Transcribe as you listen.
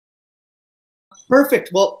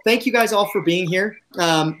Perfect. Well, thank you guys all for being here.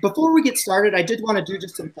 Before we get started, I did want to do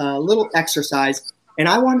just a little exercise, and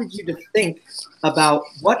I wanted you to think about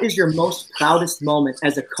what is your most proudest moment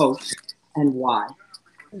as a coach and why.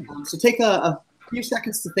 So take a few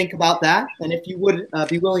seconds to think about that, and if you would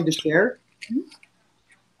be willing to share.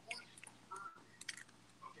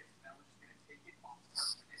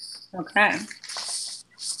 Okay.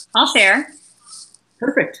 I'll share.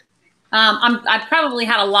 Perfect. I've probably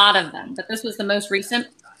had a lot of them, but this was the most recent.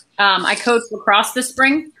 I coached lacrosse this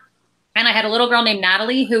spring, and I had a little girl named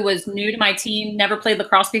Natalie who was new to my team, never played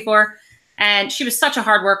lacrosse before, and she was such a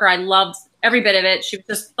hard worker. I loved every bit of it. She was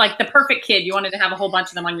just like the perfect kid. You wanted to have a whole bunch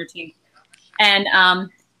of them on your team. And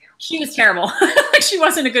she was terrible. She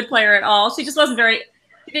wasn't a good player at all. She just wasn't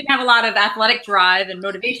she didn't have a lot of athletic drive and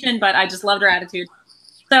motivation, but I just loved her attitude.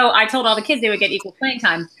 So I told all the kids they would get equal playing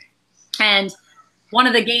time. And one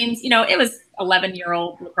of the games, it was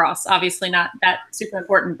 11-year-old lacrosse, obviously not that super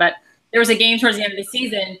important, but there was a game towards the end of the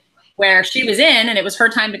season where she was in and it was her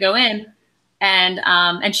time to go in.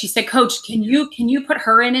 And she said, "Coach, can you put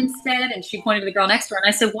her in instead?" And she pointed to the girl next to her. And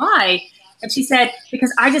I said, "Why?" And she said,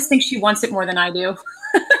 "Because I just think she wants it more than I do."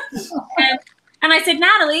 and I said,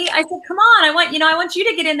 "Natalie," I said, "come on, I want you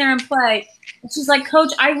to get in there and play." And she's like,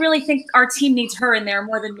 "Coach, I really think our team needs her in there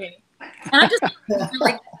more than me." And I just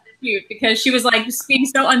like cute because she was like just being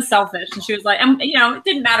so unselfish, and she was like, it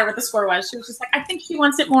didn't matter what the score was. She was just like, "I think she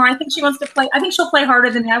wants it more. I think she wants to play. I think she'll play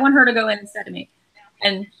harder than me. I want her to go in instead of me."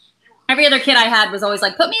 And every other kid I had was always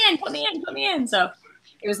like, "Put me in, put me in, put me in." So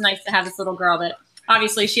it was nice to have this little girl that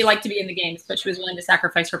obviously she liked to be in the games, but she was willing to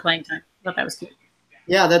sacrifice her playing time. I thought that was cute.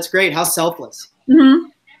 Yeah, that's great. How selfless. Mm-hmm.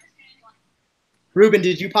 Ruben,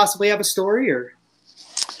 did you possibly have a story or?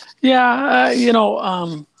 Yeah,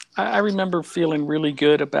 I remember feeling really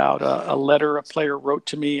good about a letter a player wrote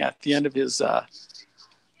to me at the end of his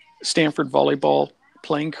Stanford volleyball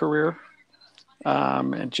playing career,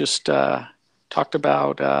 and just talked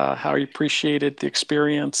about how he appreciated the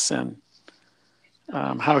experience and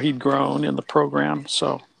how he'd grown in the program.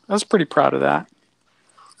 So I was pretty proud of that.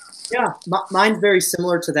 Yeah, mine's very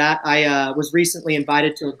similar to that. I was recently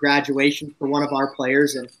invited to a graduation for one of our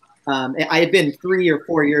players, and I had been 3 or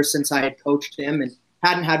 4 years since I had coached him and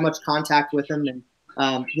hadn't had much contact with him. And,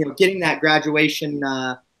 getting that graduation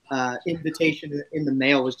invitation in the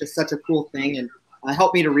mail was just such a cool thing and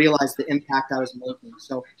helped me to realize the impact I was making.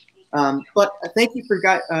 So, but thank you for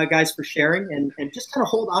guys for sharing and just kind of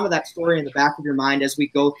hold on to that story in the back of your mind as we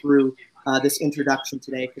go through this introduction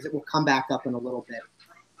today, because it will come back up in a little bit.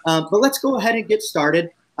 But let's go ahead and get started.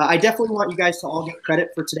 I definitely want you guys to all get credit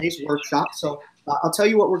for today's workshop. So I'll tell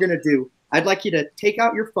you what we're going to do. I'd like you to take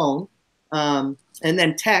out your phone and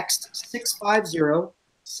then text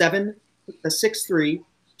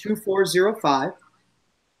 650-763-2405.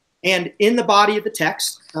 And in the body of the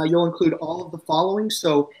text, you'll include all of the following.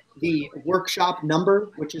 So the workshop number,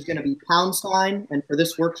 which is going to be #, and for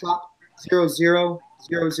this workshop, 00000.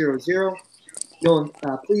 You'll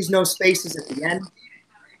please no spaces at the end.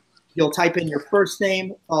 You'll type in your first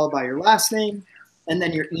name followed by your last name and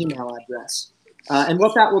then your email address. And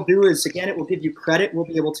what that will do is, again, it will give you credit. We'll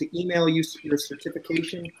be able to email you your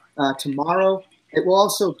certification tomorrow. It will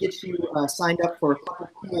also get you signed up for a couple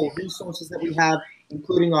of cool resources that we have,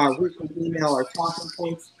 including our weekly email, our talking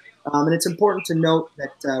points. And it's important to note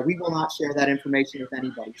that we will not share that information with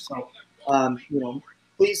anybody. So,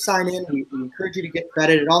 please sign in. We encourage you to get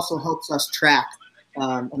credit. It also helps us track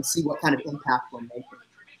and see what kind of impact we're making.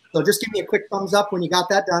 So just give me a quick thumbs up when you got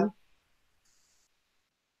that done.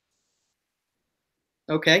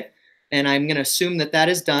 Okay, and I'm going to assume that that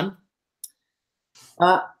is done.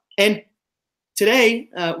 And today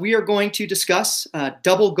we are going to discuss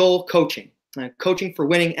double goal coaching, coaching for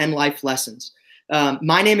winning and life lessons.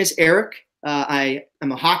 My name is Eric. I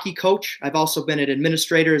am a hockey coach. I've also been an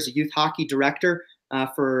administrator as a youth hockey director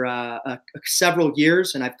for several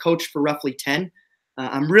years, and I've coached for roughly 10.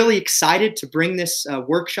 I'm really excited to bring this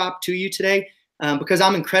workshop to you today because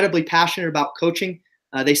I'm incredibly passionate about coaching.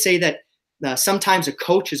 They say that sometimes a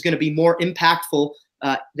coach is going to be more impactful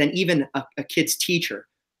than even a kid's teacher.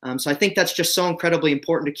 So I think that's just so incredibly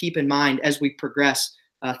important to keep in mind as we progress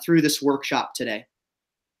through this workshop today.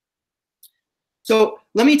 So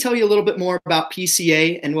let me tell you a little bit more about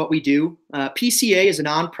PCA and what we do. PCA is a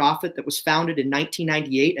nonprofit that was founded in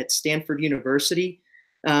 1998 at Stanford University.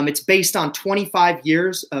 It's based on 25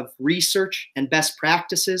 years of research and best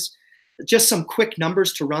practices. Just some quick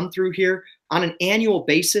numbers to run through here. On an annual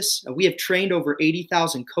basis, we have trained over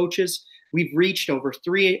 80,000 coaches. We've reached over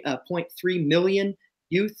 3.3 million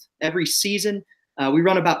youth every season. We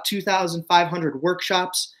run about 2,500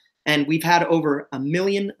 workshops. And we've had over 1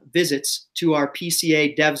 million visits to our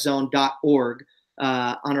PCADevZone.org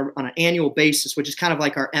on an annual basis, which is kind of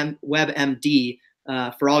like our WebMD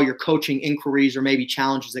for all your coaching inquiries or maybe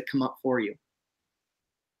challenges that come up for you.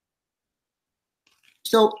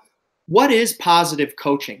 So what is positive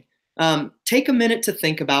coaching? Take a minute to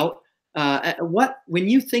think about when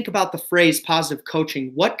you think about the phrase positive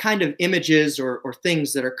coaching, what kind of images or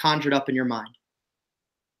things that are conjured up in your mind?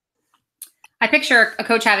 I picture a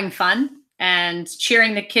coach having fun and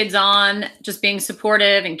cheering the kids on, just being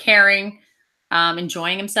supportive and caring,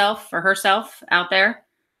 enjoying himself or herself out there.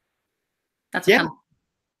 That's what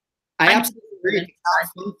I absolutely agree. It's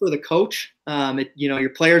not fun for the coach. Your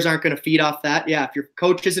players aren't going to feed off that. Yeah, if your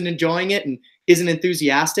coach isn't enjoying it and isn't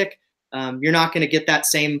enthusiastic, you're not going to get that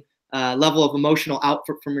same level of emotional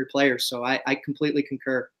output from your players. So I completely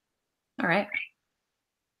concur. All right.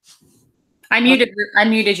 I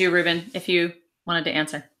muted you, Ruben, if you wanted to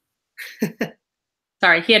answer.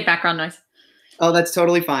 Sorry, he had background noise. Oh, that's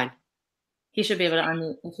totally fine. He should be able to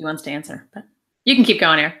unmute if he wants to answer, but you can keep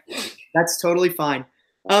going here. That's totally fine.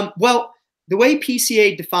 Well, the way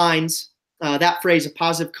PCA defines that phrase of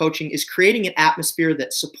positive coaching is creating an atmosphere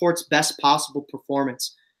that supports best possible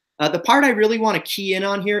performance. The part I really want to key in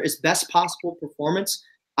on here is best possible performance.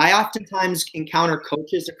 I oftentimes encounter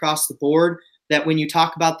coaches across the board that when you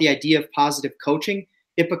talk about the idea of positive coaching,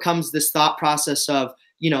 it becomes this thought process of,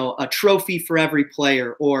 a trophy for every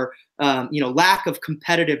player or, lack of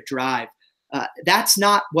competitive drive. That's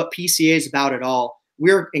not what PCA is about at all.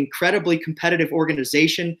 We're an incredibly competitive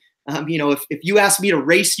organization. If you ask me to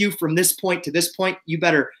race you from this point to this point, you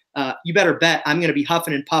better bet I'm going to be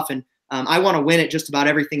huffing and puffing. I want to win at just about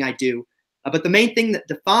everything I do. But the main thing that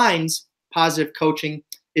defines positive coaching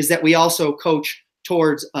is that we also coach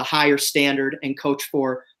towards a higher standard and coach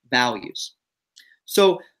for values.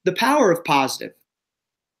 So the power of positive.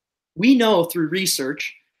 We know through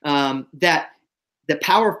research that the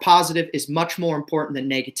power of positive is much more important than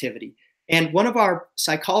negativity. And one of our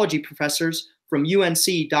psychology professors from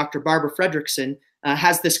UNC, Dr. Barbara Fredrickson,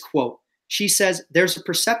 has this quote. She says, "There's a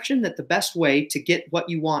perception that the best way to get what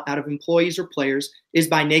you want out of employees or players is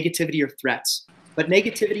by negativity or threats. But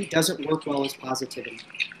negativity doesn't work well as positivity.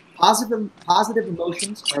 Positive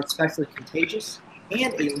emotions are especially contagious,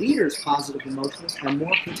 and a leader's positive emotions are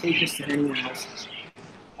more contagious than anyone else's."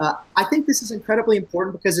 I think this is incredibly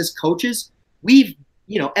important because as coaches,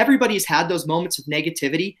 everybody's had those moments of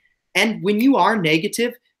negativity. And when you are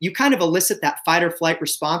negative, you kind of elicit that fight or flight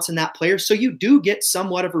response in that player. So you do get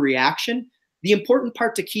somewhat of a reaction. The important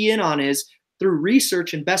part to key in on is through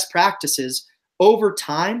research and best practices, over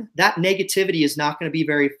time, that negativity is not going to be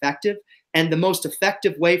very effective. And the most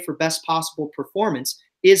effective way for best possible performance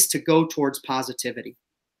is to go towards positivity.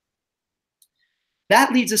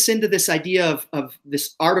 That leads us into this idea of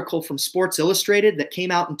this article from Sports Illustrated that came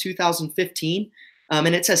out in 2015.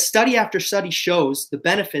 And it says, study after study shows the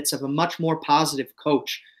benefits of a much more positive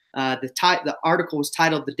coach. The article was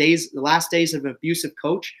titled The Last Days of an Abusive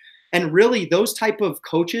Coach. And really, those type of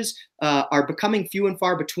coaches are becoming few and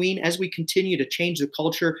far between as we continue to change the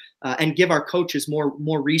culture and give our coaches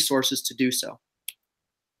more resources to do so.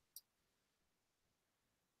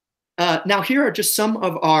 Now, here are just some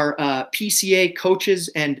of our PCA coaches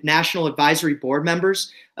and National Advisory Board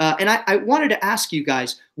members. And I wanted to ask you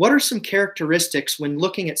guys, what are some characteristics when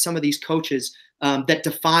looking at some of these coaches that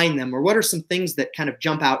define them? Or what are some things that kind of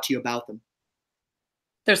jump out to you about them?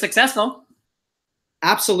 They're successful.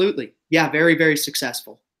 Absolutely. Yeah, very, very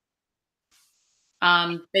successful.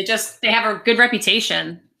 They have a good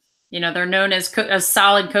reputation. They're known as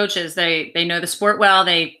solid coaches. They know the sport well.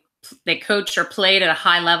 They coached or played at a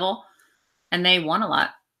high level, and they won a lot.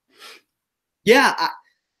 Yeah,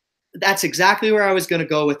 that's exactly where I was going to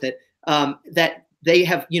go with it. That they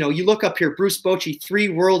have, you look up here, Bruce Bochy, 3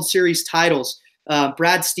 World Series titles,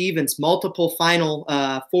 Brad Stevens, multiple Final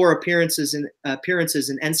Four appearances in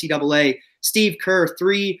NCAA, Steve Kerr,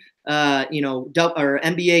 3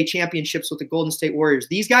 NBA championships with the Golden State Warriors.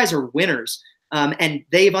 These guys are winners, and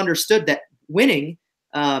they've understood that winning,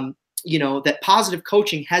 that positive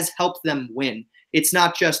coaching has helped them win. It's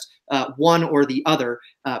not just one or the other.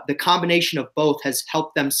 The combination of both has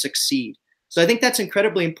helped them succeed. So I think that's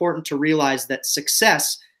incredibly important to realize that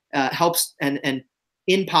success helps, and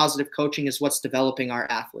in positive coaching is what's developing our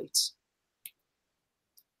athletes.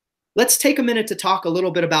 Let's take a minute to talk a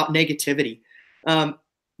little bit about negativity.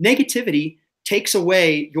 Negativity takes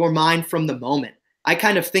away your mind from the moment. I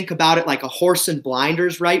kind of think about it like a horse in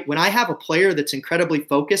blinders, right? When I have a player that's incredibly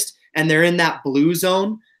focused and they're in that blue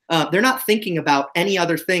zone, they're not thinking about any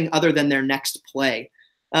other thing other than their next play.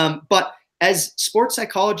 But as sports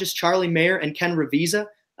psychologists Charlie Mayer and Ken Ravizza,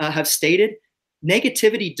 have stated,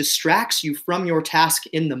 negativity distracts you from your task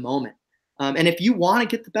in the moment. And if you want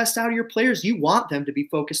to get the best out of your players, you want them to be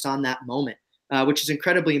focused on that moment, which is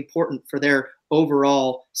incredibly important for their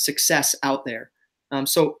overall success out there.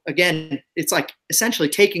 So again, it's like essentially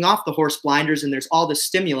taking off the horse blinders, and there's all this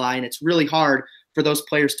stimuli, and it's really hard for those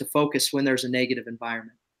players to focus when there's a negative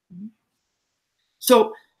environment. Mm-hmm.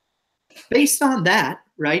 So based on that,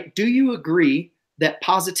 right, do you agree that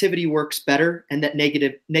positivity works better and that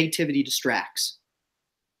negativity distracts?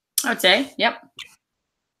 I would say, yep.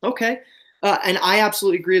 Okay. And I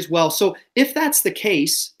absolutely agree as well. So if that's the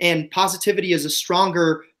case and positivity is a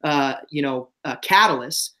stronger,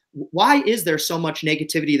 catalyst, why is there so much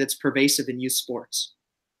negativity that's pervasive in youth sports?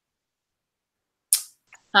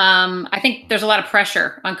 I think there's a lot of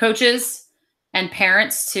pressure on coaches and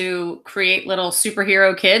parents to create little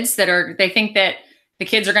superhero kids they think that the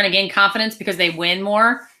kids are going to gain confidence because they win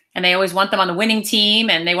more, and they always want them on the winning team,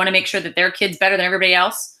 and they want to make sure that their kid's better than everybody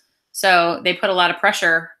else. So they put a lot of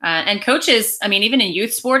pressure. And coaches, I mean, even in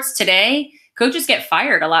youth sports today, coaches get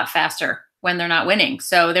fired a lot faster when they're not winning.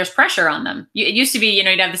 So there's pressure on them. It used to be,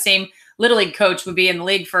 you'd have the same Little League coach would be in the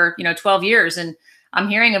league for, 12 years. And I'm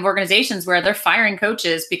hearing of organizations where they're firing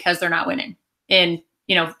coaches because they're not winning. And,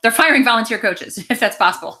 they're firing volunteer coaches, if that's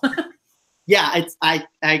possible. Yeah,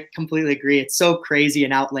 I completely agree. It's so crazy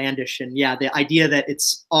and outlandish. And yeah, the idea that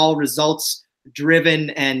it's all results driven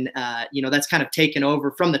and, that's kind of taken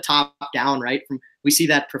over from the top down, right? We see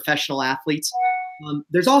that professional athletes.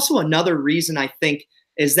 There's also another reason, I think,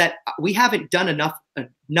 is that we haven't done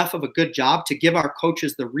enough of a good job to give our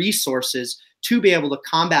coaches the resources to be able to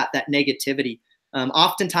combat that negativity.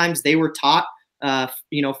 Oftentimes they were taught,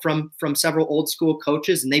 from several old school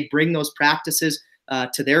coaches, and they bring those practices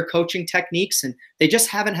to their coaching techniques, and they just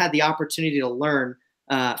haven't had the opportunity to learn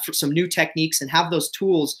for some new techniques and have those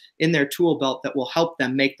tools in their tool belt that will help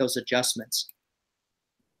them make those adjustments.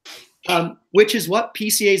 Which is what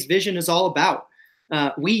PCA's vision is all about.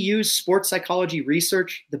 We use sports psychology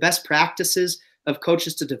research, the best practices of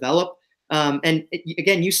coaches to develop.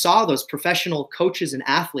 Again, you saw those professional coaches and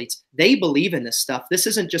athletes. They believe in this stuff. This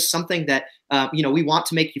isn't just something that, we want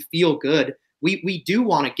to make you feel good. We do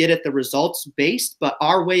want to get at the results based, but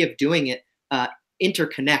our way of doing it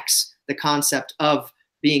interconnects the concept of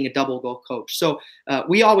being a double goal coach. So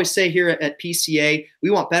we always say here at PCA,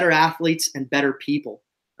 we want better athletes and better people.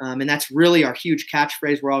 And that's really our huge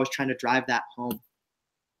catchphrase. We're always trying to drive that home.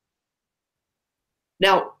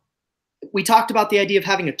 Now, we talked about the idea of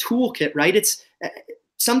having a toolkit, right? It's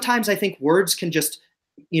sometimes I think words can just,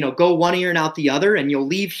 go one ear and out the other, and you'll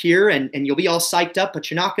leave here and you'll be all psyched up, but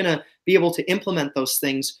you're not going to be able to implement those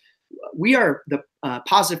things. We are the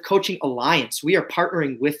Positive Coaching Alliance. We are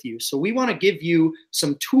partnering with you. So we want to give you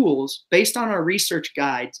some tools based on our research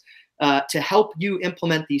guides to help you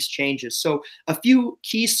implement these changes. So a few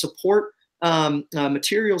key support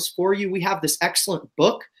materials for you. We have this excellent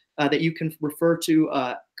book that you can refer to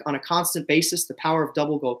on a constant basis, The Power of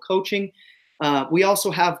Double Goal Coaching. We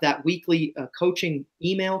also have that weekly coaching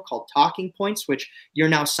email called Talking Points, which you're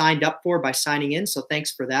now signed up for by signing in. So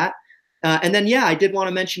thanks for that. And then, I did want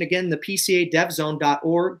to mention again, the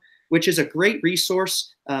PCADevZone.org, which is a great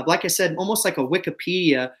resource. Like I said, almost like a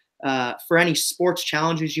Wikipedia for any sports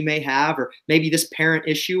challenges you may have, or maybe this parent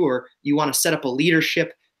issue, or you want to set up a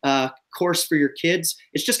leadership course for your kids.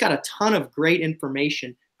 It's just got a ton of great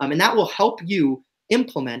information. And that will help you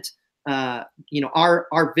implement,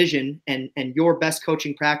 our vision and your best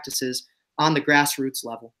coaching practices on the grassroots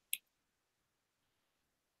level.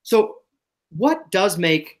 So what does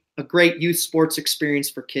make a great youth sports experience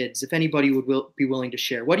for kids, if anybody would be willing to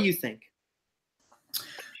share? What do you think?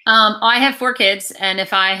 I have 4 kids, and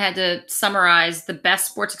if I had to summarize the best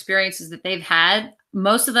sports experiences that they've had,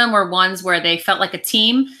 most of them were ones where they felt like a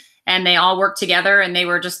team and they all worked together, and they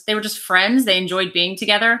were just friends. They enjoyed being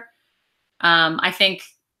together. I think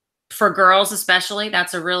for girls especially,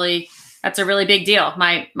 that's a really big deal.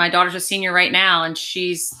 My daughter's a senior right now, and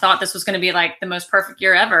she's thought this was going to be like the most perfect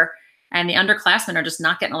year ever. And the underclassmen are just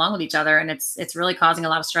not getting along with each other, and it's really causing a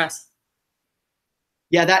lot of stress.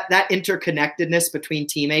 Yeah, that interconnectedness between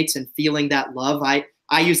teammates and feeling that love. I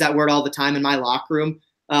use that word all the time in my locker room.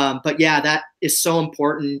 But yeah, that is so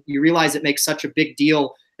important. You realize it makes such a big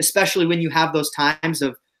deal, especially when you have those times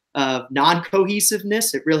of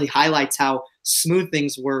non-cohesiveness. It really highlights how smooth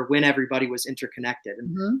things were when everybody was interconnected.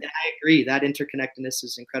 And I agree, that interconnectedness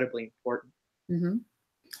is incredibly important. Mm-hmm.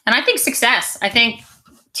 And I think success. I think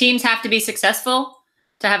teams have to be successful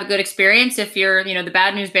to have a good experience. If you're, the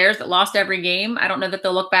bad news bears that lost every game, I don't know that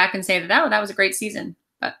they'll look back and say that, that was a great season.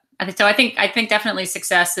 But I think definitely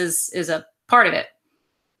success is a part of it.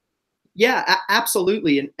 Yeah,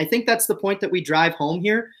 absolutely. And I think that's the point that we drive home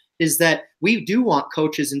here is that we do want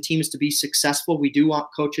coaches and teams to be successful. We do want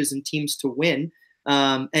coaches and teams to win.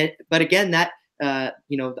 But again, that,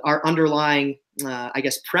 our underlying, I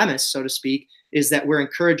guess, premise, so to speak, is that we're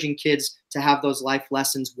encouraging kids to have those life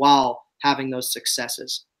lessons while having those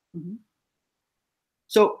successes. Mm-hmm.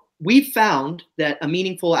 So we've found that a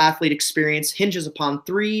meaningful athlete experience hinges upon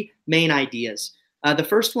three main ideas. The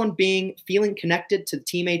first one being feeling connected to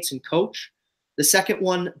teammates and coach. The second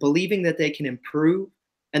one, believing that they can improve.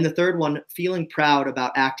 And the third one, feeling proud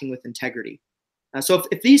about acting with integrity. So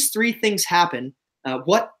if these three things happen,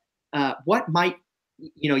 what might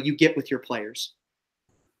you get with your players?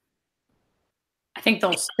 I think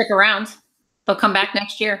they'll stick around. They'll come back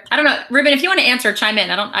next year. I don't know, Ruben, if you want to answer, chime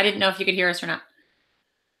in. I didn't know if you could hear us or not,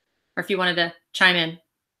 or if you wanted to chime in.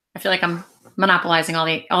 I feel like I'm monopolizing all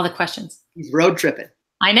the questions. He's road tripping.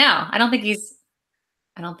 I know. I don't think he's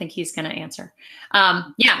going to answer.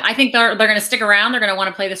 Yeah, I think they're going to stick around. They're going to want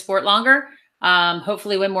to play the sport longer.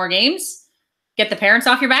 Hopefully win more games. Get the parents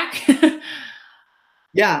off your back.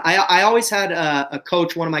 Yeah, I always had a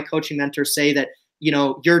coach, one of my coaching mentors, say that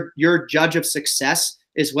your judge of success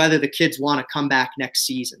is whether the kids want to come back next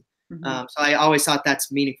season. Mm-hmm. So I always thought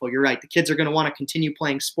that's meaningful. You're right. The kids are going to want to continue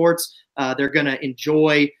playing sports. They're going to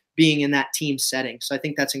enjoy being in that team setting. So I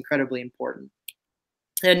think that's incredibly important.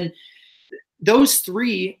 And those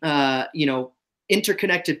three,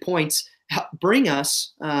 interconnected points bring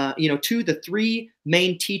us, to the three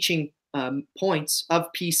main teaching points of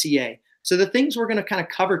PCA. So the things we're going to kind of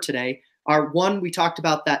cover today are, one, we talked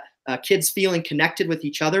about that kids feeling connected with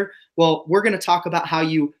each other. Well, we're going to talk about how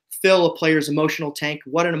you fill a player's emotional tank,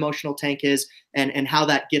 what an emotional tank is, and how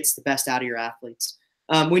that gets the best out of your athletes.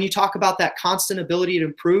 When you talk about that constant ability to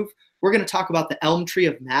improve, we're going to talk about the elm tree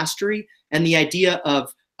of mastery and the idea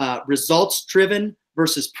of results-driven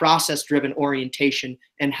versus process-driven orientation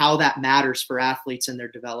and how that matters for athletes and their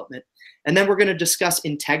development. And then we're going to discuss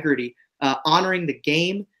integrity, honoring the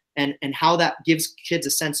game, and how that gives kids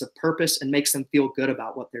a sense of purpose and makes them feel good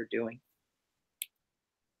about what they're doing.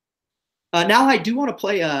 Now I do want to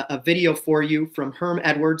play a video for you from Herm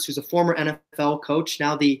Edwards, who's a former NFL coach,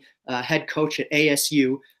 now the head coach at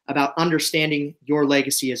ASU, about understanding your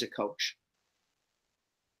legacy as a coach.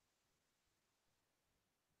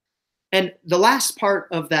 And the last part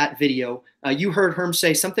of that video, you heard Herm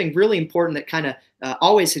say something really important that kind of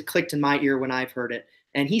always had clicked in my ear when I've heard it.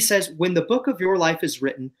 And he says, when the book of your life is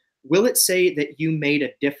written, will it say that you made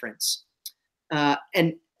a difference?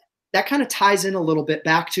 And that kind of ties in a little bit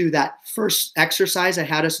back to that first exercise I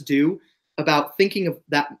had us do about thinking of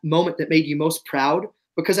that moment that made you most proud,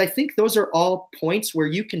 because I think those are all points where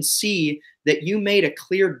you can see that you made a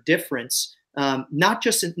clear difference, not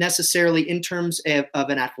just necessarily in terms of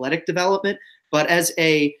an athletic development, but as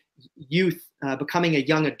a youth becoming a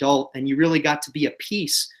young adult, and you really got to be a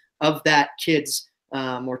piece of that kid's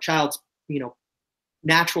or child's,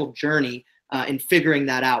 natural journey in figuring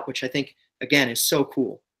that out, which I think, again, is so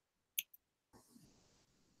cool.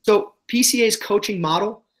 So PCA's coaching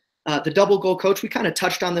model, the double goal coach, we kind of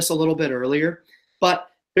touched on this a little bit earlier, but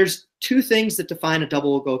there's two things that define a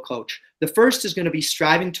double goal coach. The first is going to be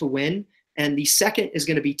striving to win, and the second is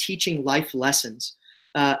going to be teaching life lessons.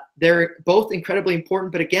 They're both incredibly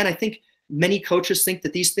important, but again, I think many coaches think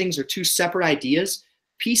that these things are two separate ideas.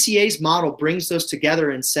 PCA's model brings those together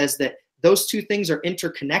and says that those two things are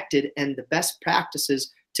interconnected and the best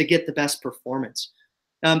practices to get the best performance.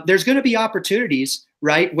 There's going to be opportunities,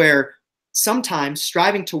 right, where sometimes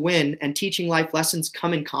striving to win and teaching life lessons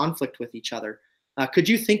come in conflict with each other. Could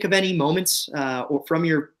you think of any moments or from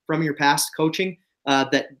your past coaching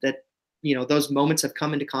that those moments have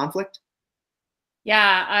come into conflict?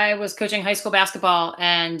 Yeah, I was coaching high school basketball,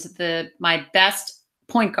 and my best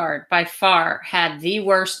point guard by far had the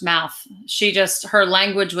worst mouth. Her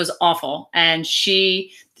language was awful, and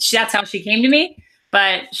that's how she came to me.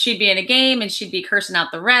 But she'd be in a game and she'd be cursing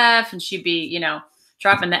out the ref, and she'd be,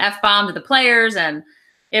 dropping the F-bomb to the players. And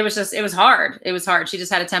it was hard. It was hard. She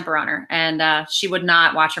just had a temper on her, and she would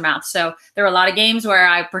not watch her mouth. So there were a lot of games where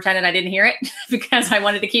I pretended I didn't hear it because I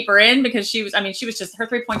wanted to keep her in, because she was just, her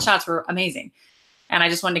 3-point shots were amazing. And I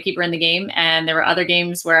just wanted to keep her in the game. And there were other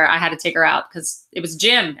games where I had to take her out because it was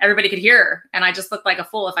gym. Everybody could hear her. And I just looked like a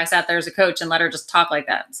fool if I sat there as a coach and let her just talk like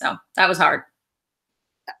that. So that was hard.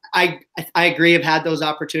 I agree. I've had those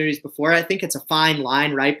opportunities before. I think it's a fine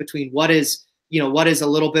line, right, between what is a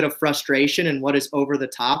little bit of frustration and what is over the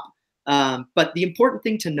top. But the important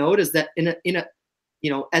thing to note is that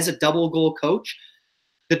as a double goal coach,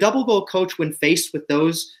 the double goal coach, when faced with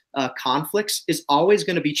those conflicts, is always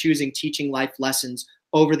going to be choosing teaching life lessons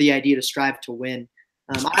over the idea to strive to win.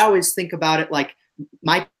 I always think about it like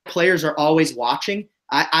my players are always watching.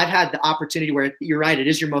 I've had the opportunity where you're right, it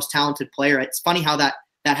is your most talented player. It's funny how that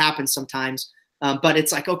happens sometimes. But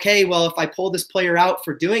it's like, okay, well, if I pull this player out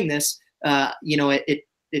for doing this,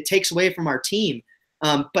 it takes away from our team.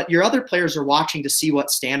 But your other players are watching to see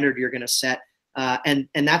what standard you're going to set, and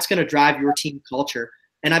that's going to drive your team culture.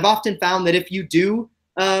 And I've often found that if you do,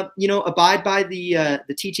 abide by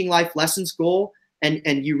the teaching life lessons goal,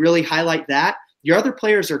 and you really highlight that, your other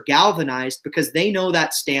players are galvanized because they know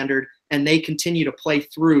that standard and they continue to play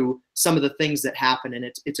through some of the things that happen, and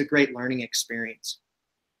it's a great learning experience.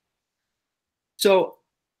 So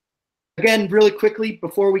again, really quickly,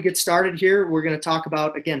 before we get started here, we're going to talk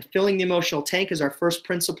about, again, filling the emotional tank is our first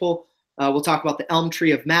principle. We'll talk about the elm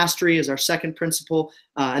tree of mastery as our second principle,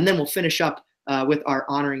 and then we'll finish up with our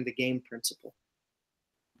honoring the game principle.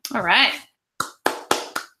 All right.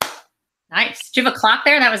 Nice. Do you have a clock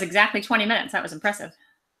there? That was exactly 20 minutes. That was impressive.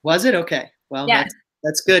 Was it? Okay. Well, yeah.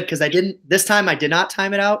 That's good because this time I did not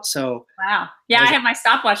time it out. So wow. Yeah, I have my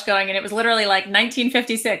stopwatch going and it was literally like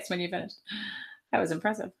 1956 when you finished. That was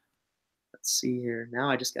impressive. Let's see here. Now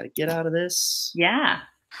I just got to get out of this. Yeah.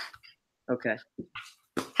 Okay.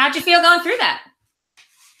 How'd you feel going through that?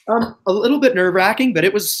 A little bit nerve-wracking, but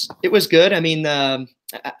it was good. I mean,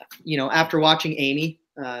 after watching Amy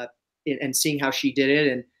and seeing how she did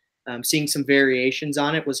it and seeing some variations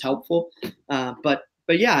on it was helpful.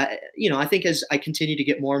 But yeah, I think as I continue to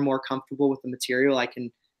get more and more comfortable with the material, I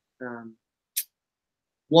can,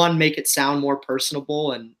 one, make it sound more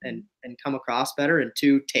personable and come across better, and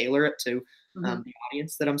two, tailor it to the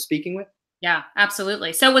audience that I'm speaking with. Yeah,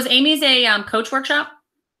 absolutely. So was Amy's a coach workshop?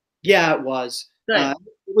 Yeah, it was. Good.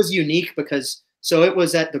 It was unique because it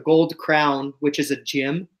was at the Gold Crown, which is a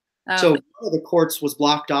gym. Oh. So one of the courts was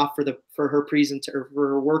blocked off for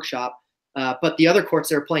her workshop, but the other courts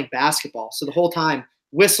they were playing basketball. So the whole time,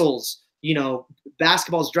 whistles,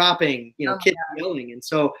 basketballs dropping, kids yelling, and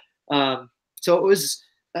so it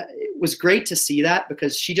was great to see that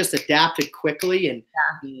because she just adapted quickly, and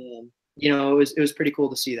it was pretty cool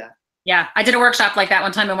to see that. Yeah, I did a workshop like that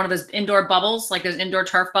one time in one of those indoor bubbles, like those indoor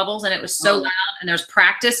turf bubbles, and it was so loud, and there's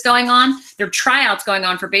practice going on. There were tryouts going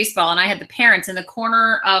on for baseball, and I had the parents in the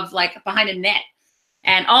corner of like behind a net,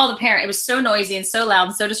 and all the parents. It was so noisy and so loud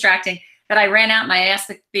and so distracting that I ran out and I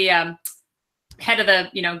asked the head of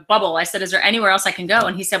the bubble. I said, "Is there anywhere else I can go?"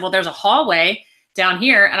 And he said, "Well, there's a hallway down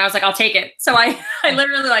here." And I was like, "I'll take it." So I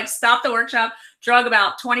literally stopped the workshop, drug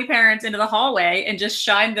about 20 parents into the hallway, and just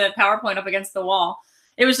shined the PowerPoint up against the wall.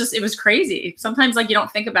 It was crazy. Sometimes you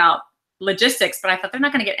don't think about logistics, but I thought they're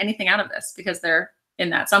not going to get anything out of this because they're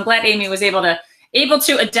in that. So I'm glad Amy was able to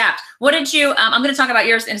adapt. What did you, I'm going to talk about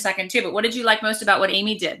yours in a second too, but what did you like most about what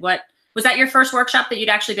Amy did? What was that your first workshop that you'd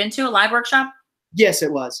actually been to, a live workshop? Yes,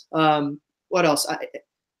 it was. What else?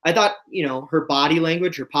 I thought, her body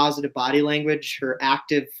language, her positive body language, her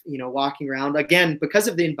active, walking around, again, because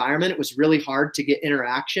of the environment, it was really hard to get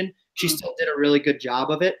interaction. She still did a really good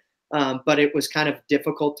job of it. But it was kind of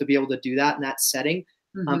difficult to be able to do that in that setting.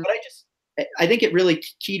 But I think it really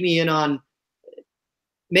keyed me in on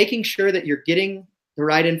making sure that you're getting the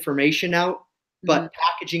right information out, but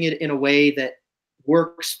packaging it in a way that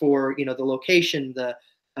works for, the location, the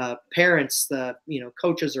parents, the,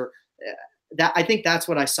 coaches, or that. I think that's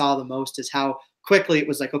what I saw the most is how quickly it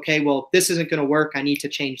was like, okay, well, this isn't going to work. I need to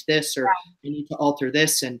change this, or I need to alter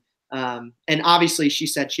this. And obviously she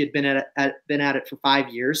said she had been at it for 5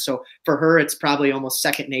 years. So for her, it's probably almost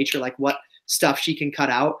second nature, like what stuff she can cut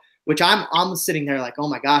out, which I'm sitting there like, oh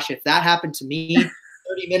my gosh, if that happened to me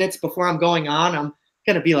 30 minutes before I'm going on, I'm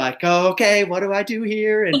going to be like, oh, okay, what do I do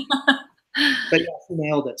here? And, but yeah, she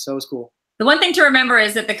nailed it. So it was cool. The one thing to remember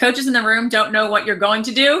is that the coaches in the room don't know what you're going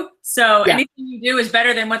to do. So anything you do is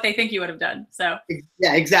better than what they think you would have done. So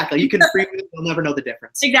yeah, exactly. You can free it, they'll never know the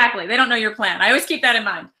difference. Exactly. They don't know your plan. I always keep that in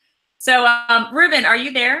mind. So, Ruben, are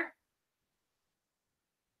you there?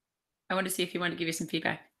 I wanted to see if he wanted to give you some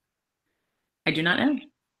feedback. I do not know.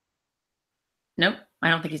 Nope, I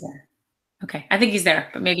don't think he's there. Okay, I think he's there,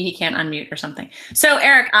 but maybe he can't unmute or something. So,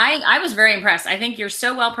 Eric, I was very impressed. I think you're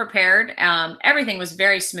so well prepared. Everything was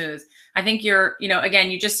very smooth. I think you're, again,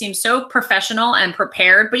 you just seem so professional and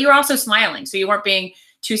prepared, but you were also smiling, so you weren't being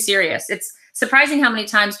too serious. It's surprising how many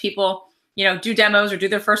times people do demos or do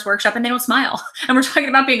their first workshop and they don't smile. And we're talking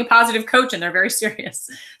about being a positive coach and they're very serious.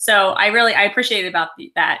 So I appreciated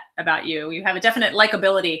that about you. You have a definite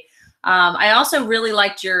likability. I also really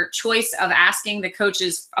liked your choice of asking the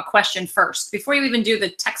coaches a question first before you even do the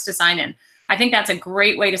text to sign in. I think that's a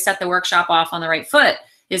great way to set the workshop off on the right foot,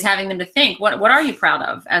 is having them to think, what are you proud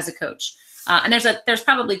of as a coach? And there's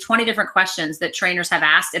probably 20 different questions that trainers have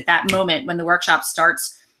asked at that moment when the workshop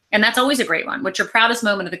starts. And that's always a great one. What's your proudest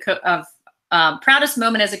moment proudest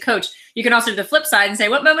moment as a coach? You can also do the flip side and say,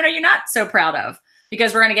 what moment are you not so proud of?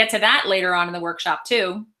 Because we're going to get to that later on in the workshop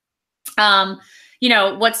too.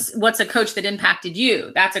 What's a coach that impacted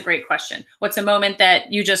you? That's a great question. What's a moment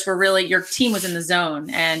that you just were really, your team was in the zone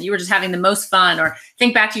and you were just having the most fun? Or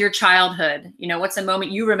think back to your childhood. What's a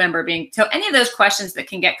moment you remember being? So any of those questions that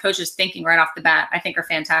can get coaches thinking right off the bat, I think are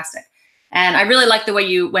fantastic. And I really like the way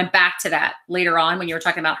you went back to that later on when you were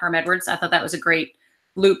talking about Herm Edwards. I thought that was a great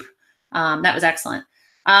loop. That was excellent.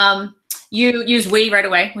 You use we right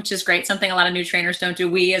away, which is great. Something a lot of new trainers don't do.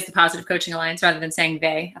 We as the Positive Coaching Alliance rather than saying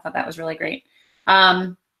they. I thought that was really great.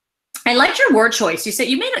 I liked your word choice. You said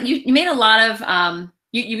you made a lot of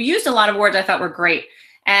you used a lot of words I thought were great.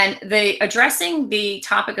 And addressing the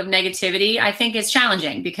topic of negativity, I think, is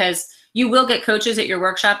challenging because you will get coaches at your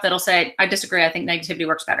workshop that'll say, I disagree. I think negativity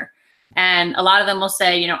works better. And a lot of them will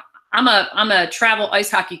say, I'm a travel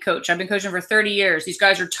ice hockey coach. I've been coaching for 30 years. These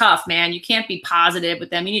guys are tough, man. You can't be positive with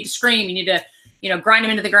them. You need to scream. You need to, grind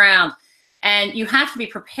them into the ground. And you have to be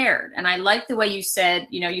prepared. And I like the way you said,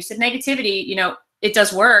 you said negativity, it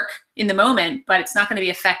does work in the moment, but it's not going to be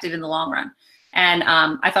effective in the long run. And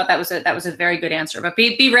I thought that was a very good answer. But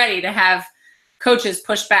be ready to have coaches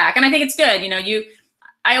push back. And I think it's good.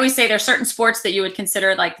 I always say there's certain sports that you would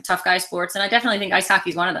consider like the tough guy sports. And I definitely think ice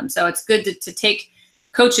hockey is one of them. So it's good to take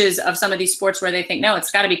coaches of some of these sports where they think, no,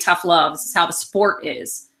 it's got to be tough love. This is how the sport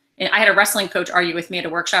is. And I had a wrestling coach argue with me at a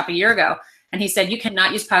workshop a year ago. And he said, you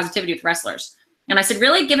cannot use positivity with wrestlers. And I said,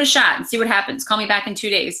 really? Give it a shot and see what happens. Call me back in 2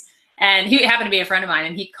 days. And he happened to be a friend of mine.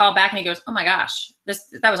 And he called back and he goes, oh my gosh,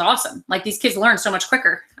 that was awesome. Like these kids learn so much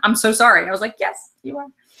quicker. I'm so sorry. I was like, yes, you are.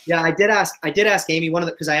 Yeah, I did ask Amy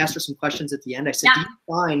because I asked her some questions at the end. I said, do you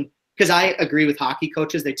find, because I agree with hockey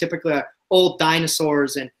coaches, they typically are old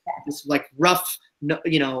dinosaurs and just like rough,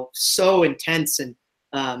 so intense. And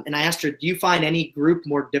I asked her, do you find any group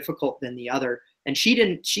more difficult than the other? And she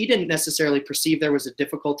didn't necessarily perceive there was a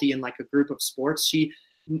difficulty in like a group of sports. She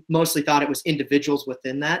mostly thought it was individuals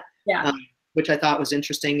within that, which I thought was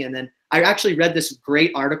interesting. And then I actually read this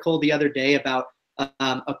great article the other day about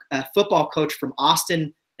a football coach from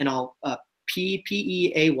Austin and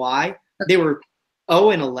Peay. They were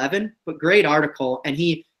 0-11, but great article. And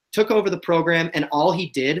he took over the program, and all he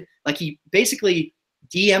did, like he basically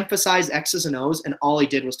de-emphasized X's and O's, and all he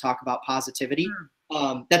did was talk about positivity.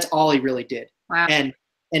 That's all he really did. Wow. And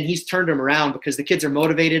he's turned them around because the kids are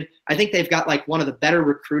motivated. I think they've got like one of the better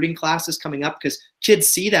recruiting classes coming up because kids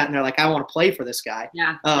see that and they're like, I want to play for this guy.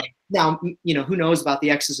 Yeah. Now, who knows about the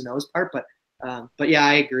X's and O's part, but yeah,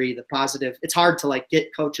 I agree. The positive, it's hard to like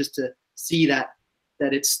get coaches to see that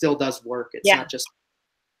it still does work. It's not just.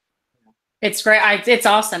 It's great. It's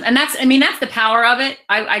awesome. And that's the power of it.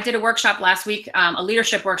 I did a workshop last week, a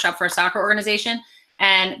leadership workshop for a soccer organization.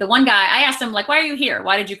 And the one guy, I asked him, like, why are you here?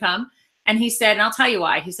 Why did you come? And he said, and I'll tell you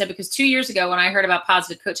why. He said, because 2 years ago when I heard about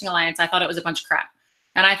Positive Coaching Alliance, I thought it was a bunch of crap.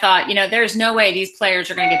 And I thought, there's no way these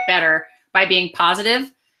players are going to get better by being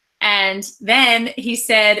positive. And then he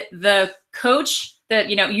said the coach, the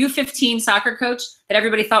U15 soccer coach that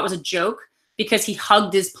everybody thought was a joke because he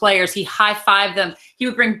hugged his players, he high-fived them, he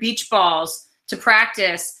would bring beach balls to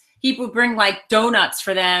practice, he would bring like donuts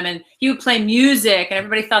for them, and he would play music, and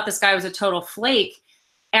everybody thought this guy was a total flake.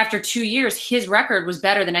 After 2 years, his record was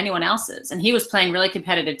better than anyone else's, and he was playing really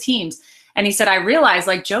competitive teams. And he said, I realized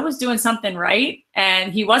like Joe was doing something right,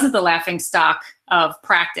 and he wasn't the laughing stock of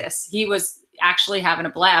practice. He was actually having a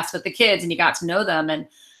blast with the kids, and he got to know them.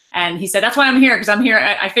 And he said, that's why I'm here, because I'm here.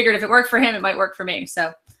 I figured if it worked for him, it might work for me.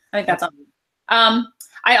 So I think that's awesome.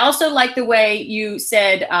 I also like the way you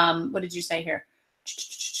said, what did you say here?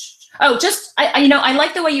 Oh, I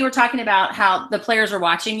like the way you were talking about how the players are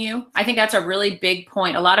watching you. I think that's a really big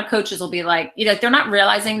point. A lot of coaches will be like, they're not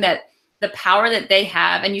realizing that the power that they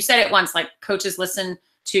have. And you said it once, like players listen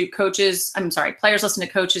to coaches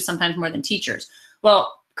sometimes more than teachers.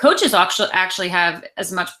 Well, coaches actually have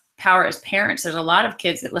as much power as parents. There's a lot of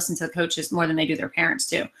kids that listen to the coaches more than they do their parents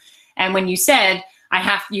too. And when you said,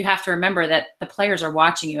 you have to remember that the players are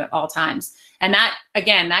watching you at all times. And that,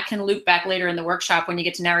 again, that can loop back later in the workshop when you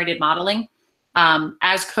get to narrated modeling.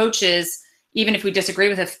 As coaches, even if we disagree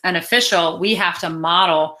with an official, we have to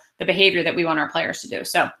model the behavior that we want our players to do.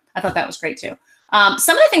 So I thought that was great too.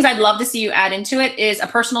 Some of the things I'd love to see you add into it is a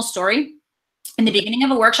personal story. In the beginning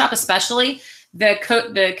of a workshop, especially, the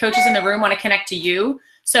coaches in the room want to connect to you.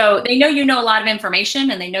 So they know you know a lot of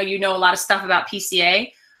information, and they know you know a lot of stuff about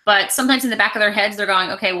PCA. But sometimes in the back of their heads, they're going,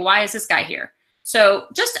 okay, well, why is this guy here? So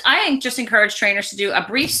I just encourage trainers to do a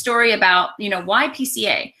brief story about, why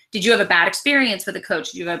PCA? Did you have a bad experience with a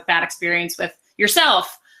coach? Did you have a bad experience with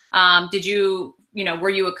yourself? Did you, were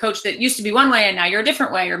you a coach that used to be one way and now you're a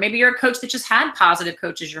different way? Or maybe you're a coach that just had positive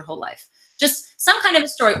coaches your whole life. Just some kind of a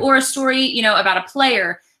story, or a story, about a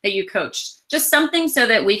player that you coached. Just something so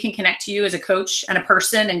that we can connect to you as a coach and a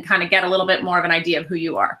person and kind of get a little bit more of an idea of who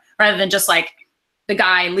you are, rather than just like the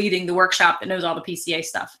guy leading the workshop that knows all the PCA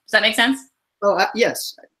stuff. Does that make sense? Oh,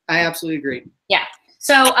 yes, I absolutely agree. Yeah.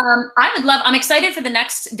 So I'm excited for the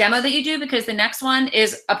next demo that you do, because the next one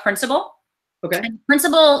is a principle. Okay. And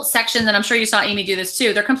principle sections, and I'm sure you saw Amy do this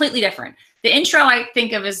too, they're completely different. The intro I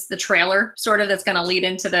think of as the trailer, sort of, that's going to lead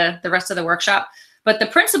into the rest of the workshop. But the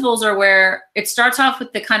principles are where it starts off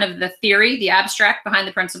with the kind of the theory, the abstract behind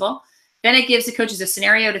the principle. Then it gives the coaches a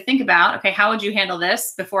scenario to think about. Okay, how would you handle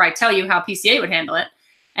this before I tell you how PCA would handle it?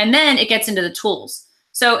 And then it gets into the tools.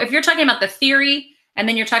 So if you're talking about the theory, and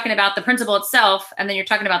then you're talking about the principle itself, and then you're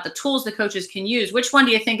talking about the tools the coaches can use, which one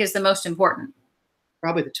do you think is the most important?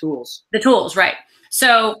 Probably the tools. The tools, right.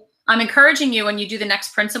 So I'm encouraging you, when you do the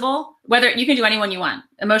next principle, whether you can do any one you want,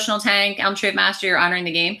 emotional tank, Elm Tree of Mastery, or honoring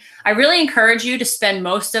the game. I really encourage you to spend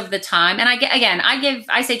most of the time. And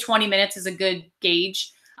I say 20 minutes is a good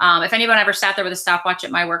gauge. If anyone ever sat there with a stopwatch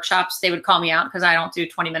at my workshops, they would call me out, because I don't do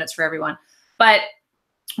 20 minutes for everyone. But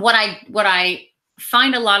what I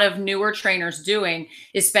find a lot of newer trainers doing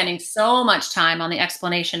is spending so much time on the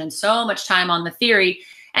explanation and so much time on the theory.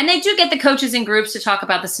 And they do get the coaches in groups to talk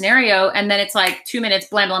about the scenario. And then it's like 2 minutes,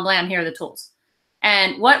 blam, blam, blam, here are the tools.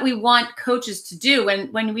 And what we want coaches to do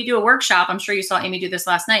when we do a workshop, I'm sure you saw Amy do this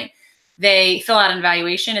last night, they fill out an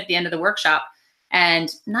evaluation at the end of the workshop.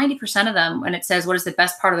 And 90% of them, when it says, what is the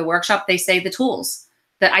best part of the workshop? They say the tools,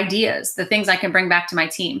 the ideas, the things I can bring back to my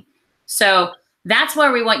team. So that's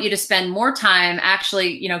where we want you to spend more time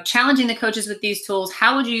actually, challenging the coaches with these tools.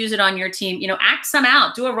 How would you use it on your team? Act some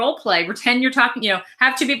out, do a role play, pretend you're talking,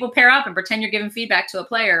 have two people pair up and pretend you're giving feedback to a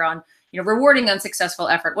player on, rewarding unsuccessful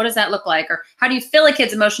effort. What does that look like? Or how do you fill a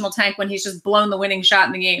kid's emotional tank when he's just blown the winning shot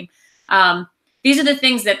in the game? These are the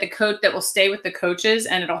things that that will stay with the coaches,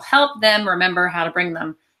 and it'll help them remember how to bring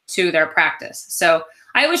them to their practice. So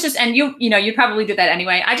I always and you probably did that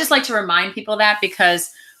anyway. I just like to remind people that,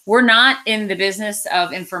 because we're not in the business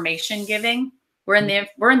of information giving. We're in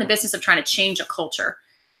the business of trying to change a culture.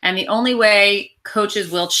 And the only way coaches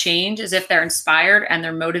will change is if they're inspired and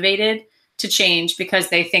they're motivated to change, because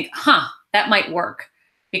they think, that might work.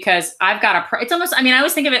 Because I've got it's almost, I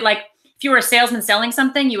always think of it like, if you were a salesman selling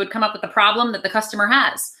something, you would come up with a problem that the customer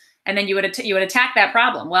has, and then you would attack that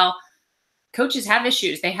problem. Well, coaches have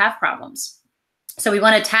issues. They have problems. So we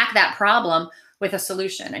want to attack that problem with a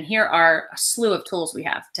solution. And here are a slew of tools we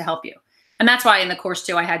have to help you. And that's why in the course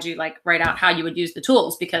too, I had you write out how you would use the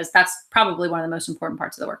tools, because that's probably one of the most important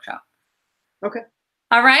parts of the workshop. Okay.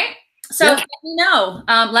 All right. So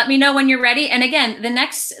yeah. Let me know when you're ready. And again,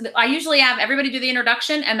 I usually have everybody do the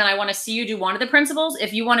introduction, and then I want to see you do one of the principles.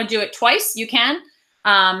 If you want to do it twice, you can.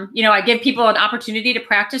 I give people an opportunity to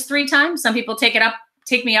practice 3 times. Some people take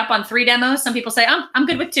me up on 3 demos. Some people say, I'm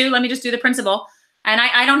good with 2. Let me just do the principle. And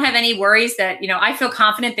I don't have any worries that, I feel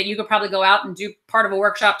confident that you could probably go out and do part of a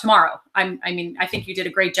workshop tomorrow. I think you did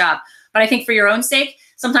a great job. But I think for your own sake,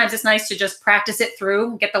 sometimes it's nice to just practice it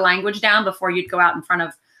through, get the language down before you'd go out in front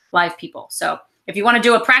of live people. So if you want to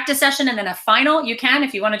do a practice session and then a final, you can.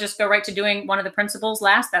 If you want to just go right to doing one of the principles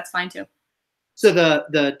last, that's fine too. So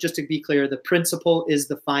just to be clear, the principle is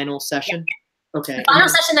the final session? Yeah. Okay. The final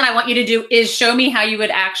session that I want you to do is show me how you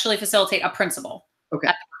would actually facilitate a principle. Okay.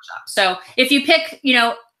 At the workshop. So if you pick,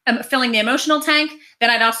 filling the emotional tank, then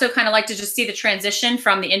I'd also kind of like to just see the transition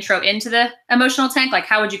from the intro into the emotional tank. Like,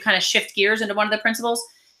 how would you kind of shift gears into one of the principles?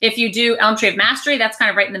 If you do Elm Tree of Mastery, that's kind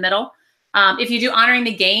of right in the middle. If you do honoring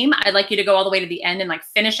the game, I'd like you to go all the way to the end and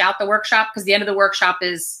finish out the workshop, because the end of the workshop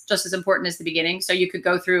is just as important as the beginning. So you could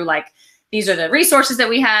go through these are the resources that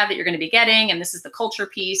we have that you're going to be getting, and this is the culture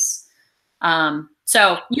piece.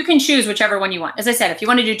 So you can choose whichever one you want. As I said, if you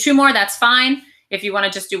want to do 2 more, that's fine. If you want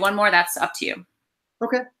to just do 1 more, that's up to you.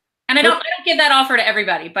 Okay. And I don't give that offer to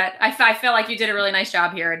everybody, but I feel like you did a really nice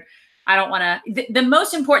job here. And I don't want to, the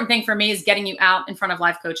most important thing for me is getting you out in front of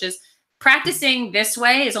live coaches. Practicing this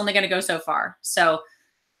way is only going to go so far. So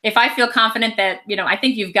if I feel confident that, I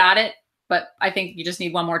think you've got it, but I think you just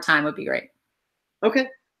need 1 more time would be great. Okay.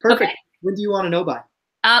 Perfect. Okay. When do you want to know by?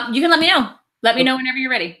 You can let me know. Let me know whenever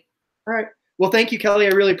you're ready. All right. Well, thank you, Kelly. I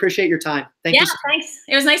really appreciate your time. Thank you. Yeah, thanks.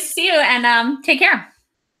 It was nice to see you, and take care.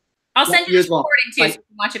 I'll send you this recording too, so you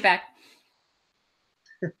can watch it back.